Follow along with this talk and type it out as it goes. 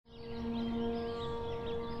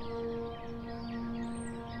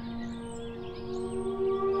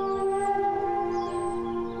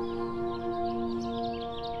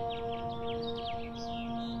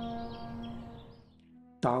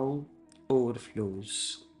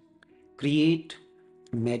overflows. Create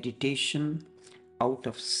meditation out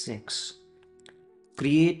of sex.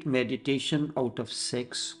 Create meditation out of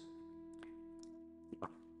sex.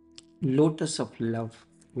 Lotus of love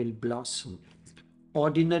will blossom.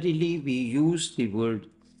 Ordinarily, we use the word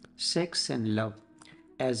sex and love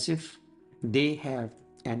as if they have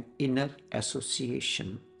an inner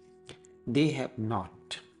association. They have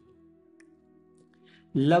not.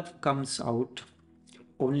 Love comes out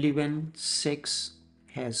only when sex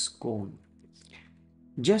has gone.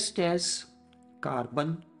 Just as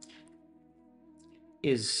carbon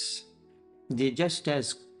is, just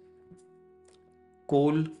as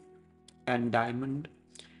coal and diamond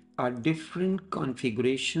are different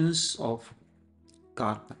configurations of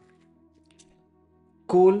carbon.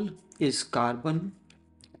 Coal is carbon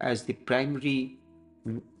as the primary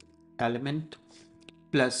element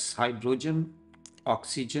plus hydrogen,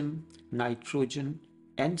 oxygen, nitrogen,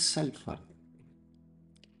 and sulfur.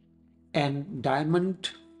 And diamond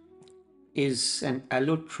is an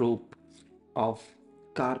allotrope of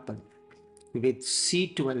carbon with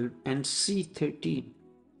C12 and C13.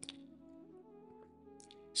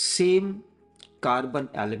 Same carbon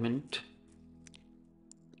element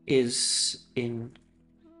is in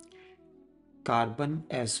carbon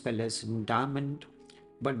as well as in diamond,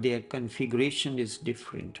 but their configuration is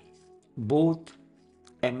different. Both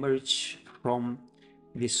emerge from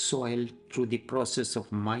the soil through the process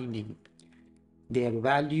of mining. Their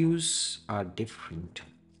values are different.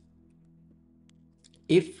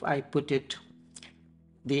 If I put it,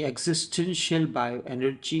 the existential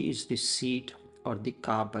bioenergy is the seed or the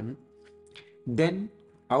carbon, then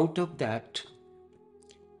out of that,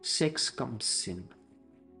 sex comes in.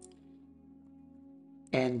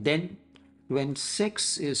 And then when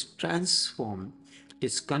sex is transformed,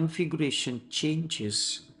 its configuration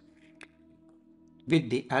changes with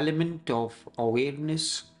the element of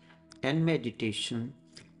awareness and meditation,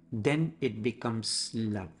 then it becomes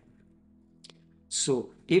love. So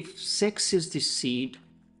if sex is the seed,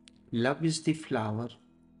 love is the flower,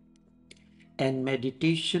 and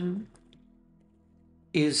meditation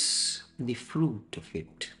is the fruit of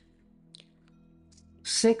it.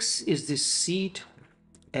 Sex is the seed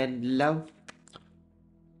and love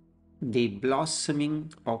the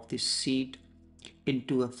blossoming of the seed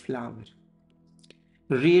into a flower.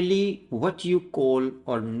 Really, what you call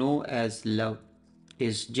or know as love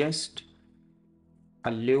is just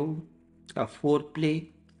a lure, a foreplay,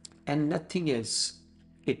 and nothing else.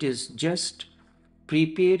 It is just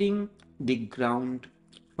preparing the ground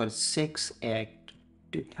for sex act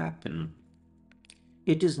to happen.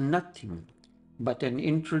 It is nothing but an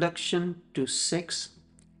introduction to sex,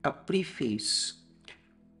 a preface.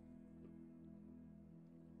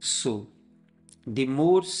 So, the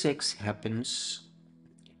more sex happens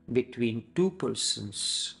between two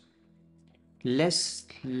persons, less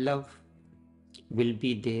love will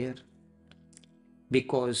be there,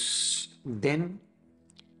 because then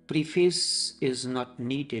preface is not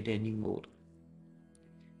needed anymore.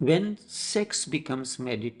 When sex becomes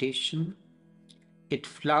meditation, it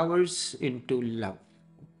flowers into love.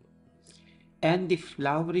 And the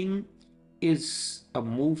flowering is a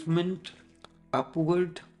movement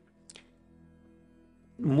upward,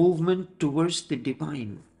 movement towards the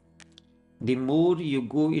divine. The more you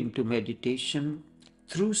go into meditation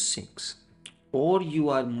through sex, or you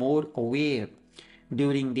are more aware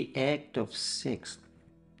during the act of sex,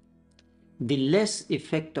 the less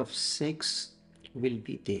effect of sex will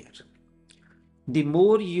be there. The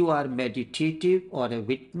more you are meditative or a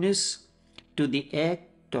witness to the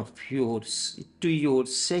act of yours, to your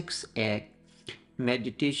sex act,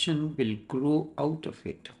 meditation will grow out of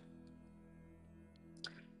it.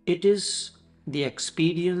 It is the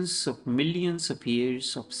experience of millions of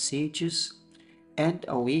years of sages and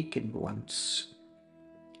awakened ones.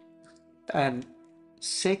 And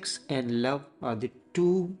sex and love are the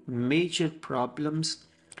two major problems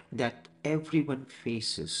that everyone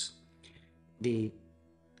faces. The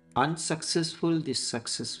unsuccessful, the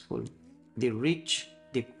successful, the rich,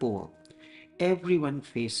 the poor. Everyone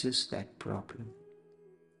faces that problem.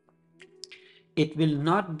 It will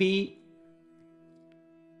not be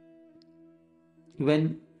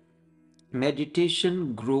when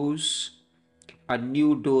meditation grows, a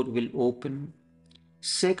new door will open.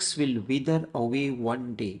 Sex will wither away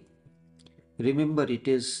one day. Remember, it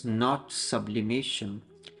is not sublimation.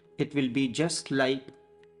 It will be just like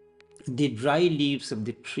the dry leaves of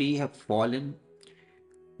the tree have fallen.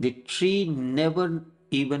 The tree never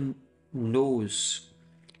even knows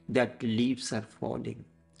that the leaves are falling.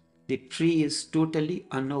 The tree is totally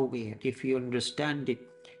unaware. If you understand the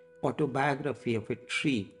autobiography of a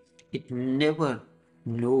tree, It never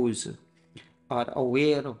knows or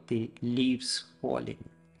aware of the leaves falling.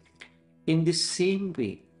 In the same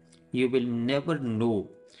way, you will never know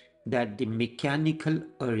that the mechanical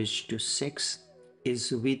urge to sex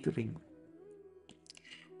is withering.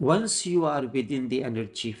 Once you are within the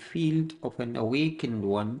energy field of an awakened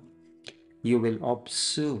one, you will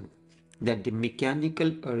observe that the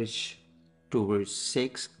mechanical urge towards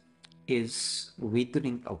sex is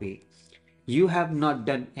withering away. You have not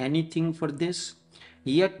done anything for this,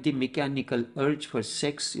 yet the mechanical urge for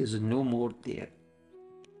sex is no more there.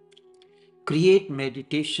 Create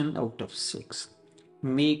meditation out of sex.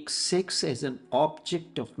 Make sex as an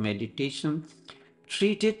object of meditation.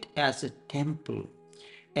 Treat it as a temple,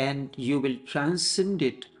 and you will transcend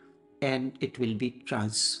it and it will be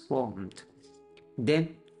transformed.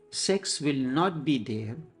 Then sex will not be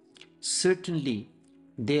there. Certainly,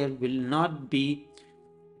 there will not be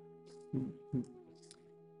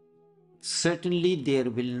certainly there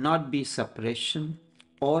will not be suppression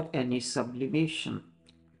or any sublimation.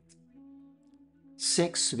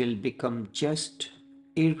 Sex will become just,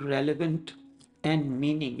 irrelevant, and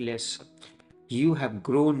meaningless. You have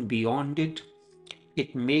grown beyond it.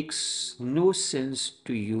 It makes no sense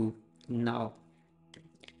to you now.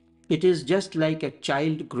 It is just like a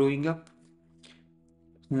child growing up.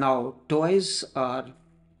 Now, toys are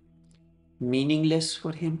meaningless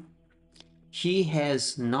for him. He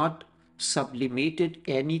has not sublimated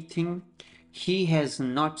anything. He has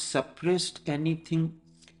not suppressed anything.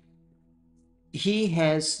 He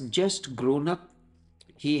has just grown up.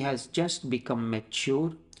 He has just become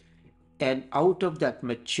mature. And out of that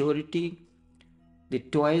maturity, the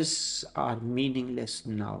toys are meaningless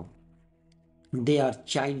now. They are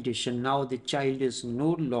childish, and now the child is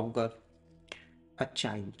no longer a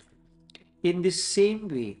child. In the same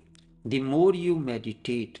way, the more you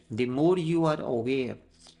meditate, the more you are aware,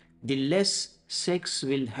 the less sex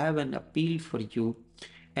will have an appeal for you,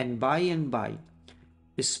 and by,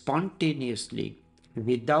 spontaneously,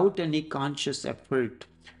 without any conscious effort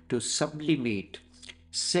to sublimate,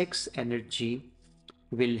 sex energy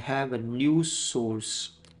will have a new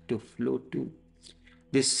source to flow to.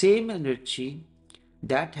 The same energy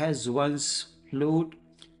that has once flowed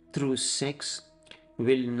through sex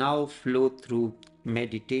will now flow through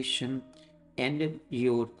meditation and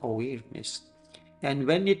your awareness. And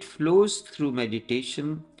when it flows through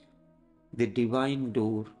meditation, the divine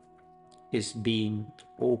door is being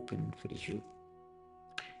opened for you.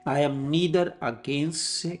 I am neither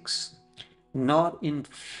against sex nor in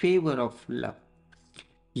favor of love.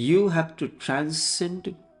 You have to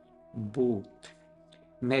transcend both.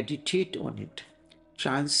 Meditate on it,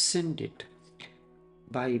 transcend it.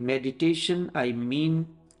 By meditation, I mean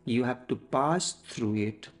you have to pass through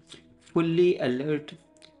it fully alert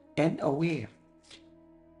and aware.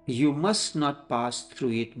 You must not pass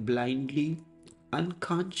through it blindly,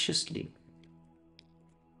 unconsciously.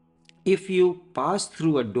 If you pass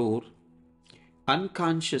through a door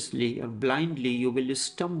unconsciously or blindly, you will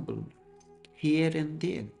stumble here and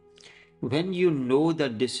there. When you know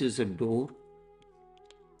that this is a door,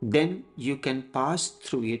 then you can pass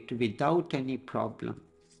through it without any problem.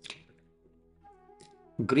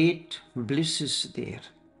 Great bliss is there.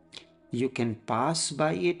 You can pass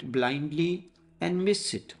by it blindly and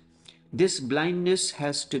miss it. This blindness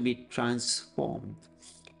has to be transformed.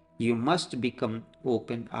 You must become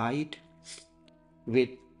open-eyed. With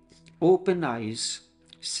open eyes,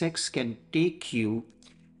 sex can take you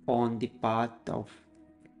on the path of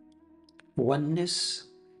oneness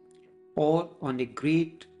or on a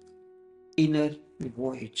great inner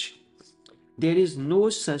voyage. There is no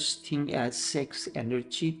such thing as sex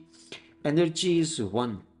energy. Energy is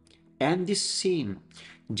one and the same,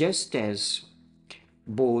 just as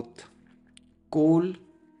both coal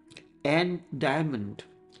and diamond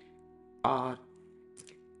are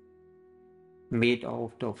made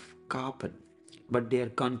out of carbon, but their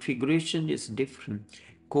configuration is different.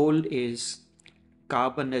 Coal is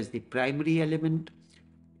carbon as the primary element,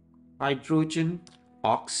 hydrogen,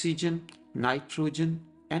 oxygen, nitrogen,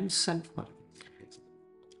 and sulfur.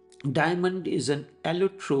 Diamond is an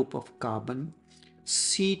allotrope of carbon,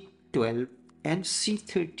 C12 and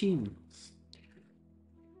C13.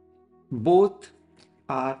 Both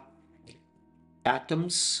are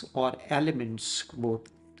atoms or elements, both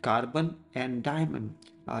carbon and diamond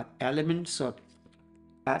are elements or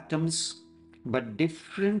atoms, but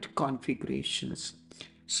different configurations.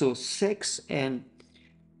 So sex and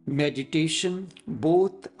meditation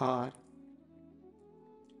both are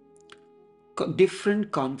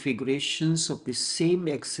different configurations of the same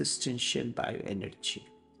existential bioenergy.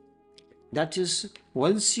 That is,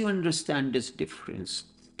 once you understand this difference,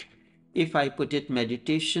 If I put it,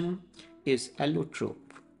 meditation is allotrope,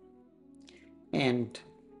 and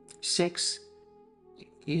sex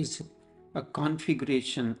is a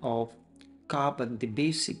configuration of carbon, the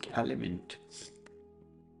basic element.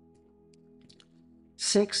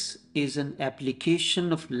 Sex is an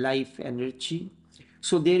application of life energy,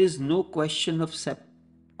 so there is no question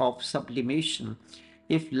of sublimation.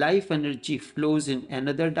 If life energy flows in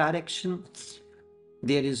another direction,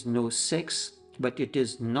 there is no sex, but it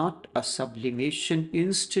is not a sublimation.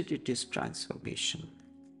 Instead, it is transformation.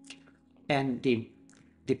 And the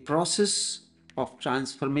process of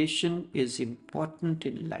transformation is important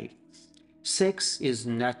in life. Sex is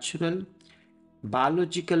natural,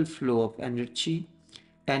 biological flow of energy,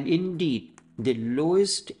 and indeed the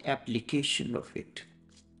lowest application of it.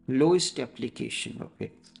 Lowest application of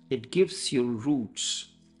it. It gives you roots,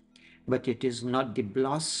 but it is not the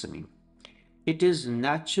blossoming. It is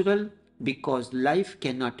natural because life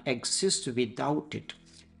cannot exist without it.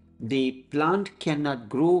 The plant cannot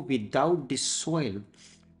grow without the soil.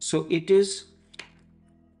 So it is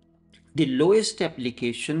the lowest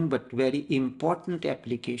application, but very important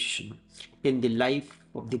application in the life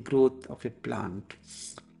of the growth of a plant.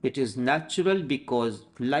 It is natural because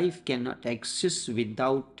life cannot exist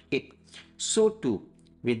without it. So too,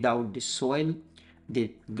 without the soil,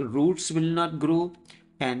 the roots will not grow,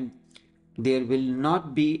 and there will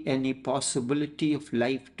not be any possibility of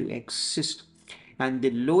life to exist. And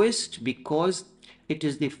the lowest because it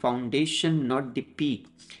is the foundation, not the peak.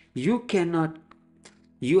 You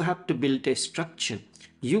have to build a structure.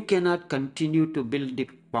 You cannot continue to build the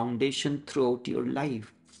foundation throughout your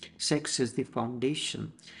life. Sex is the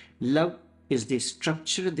foundation. Love is the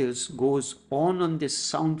structure that goes on the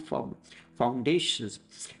sound foundations.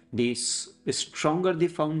 The stronger the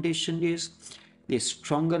foundation is, the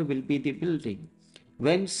stronger will be the building.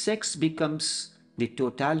 When sex becomes the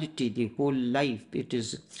totality, the whole life,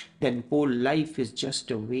 then whole life is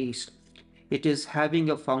just a waste. It is having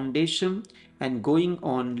a foundation and going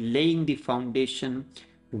on laying the foundation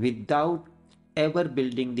without ever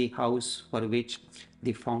building the house for which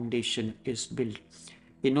the foundation is built.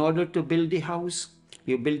 In order to build the house,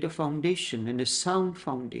 you build a foundation, and a sound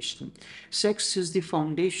foundation. Sex is the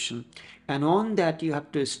foundation, and on that you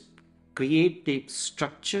have to create the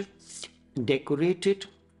structure, decorate it,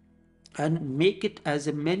 and make it as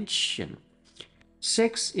a mansion.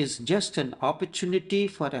 Sex is just an opportunity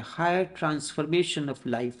for a higher transformation of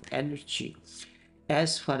life energy.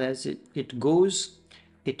 As far as it goes,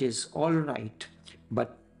 it is all right.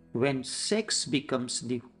 But when sex becomes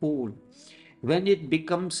the whole, when it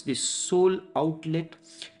becomes the sole outlet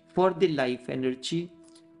for the life energy,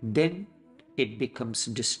 then it becomes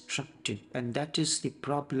destructive. And that is the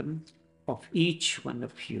problem of each one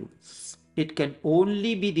of you. It can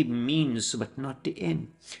only be the means, but not the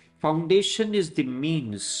end. Foundation is the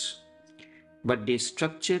means, but the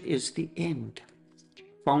structure is the end.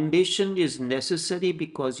 Foundation is necessary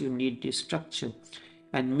because you need the structure,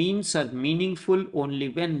 and means are meaningful only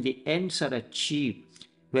when the ends are achieved.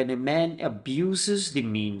 When a man abuses the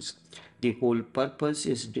means, the whole purpose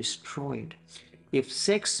is destroyed. If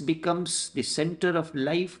sex becomes the center of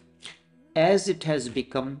life, as it has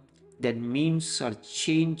become, then means are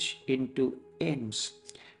changed into ends.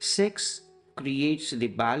 Sex creates the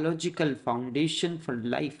biological foundation for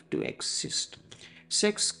life to exist.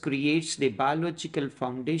 Sex creates the biological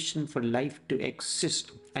foundation for life to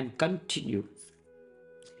exist and continue.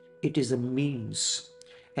 It is a means,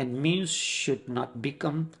 and means should not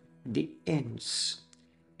become the ends.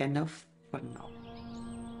 Enough for now.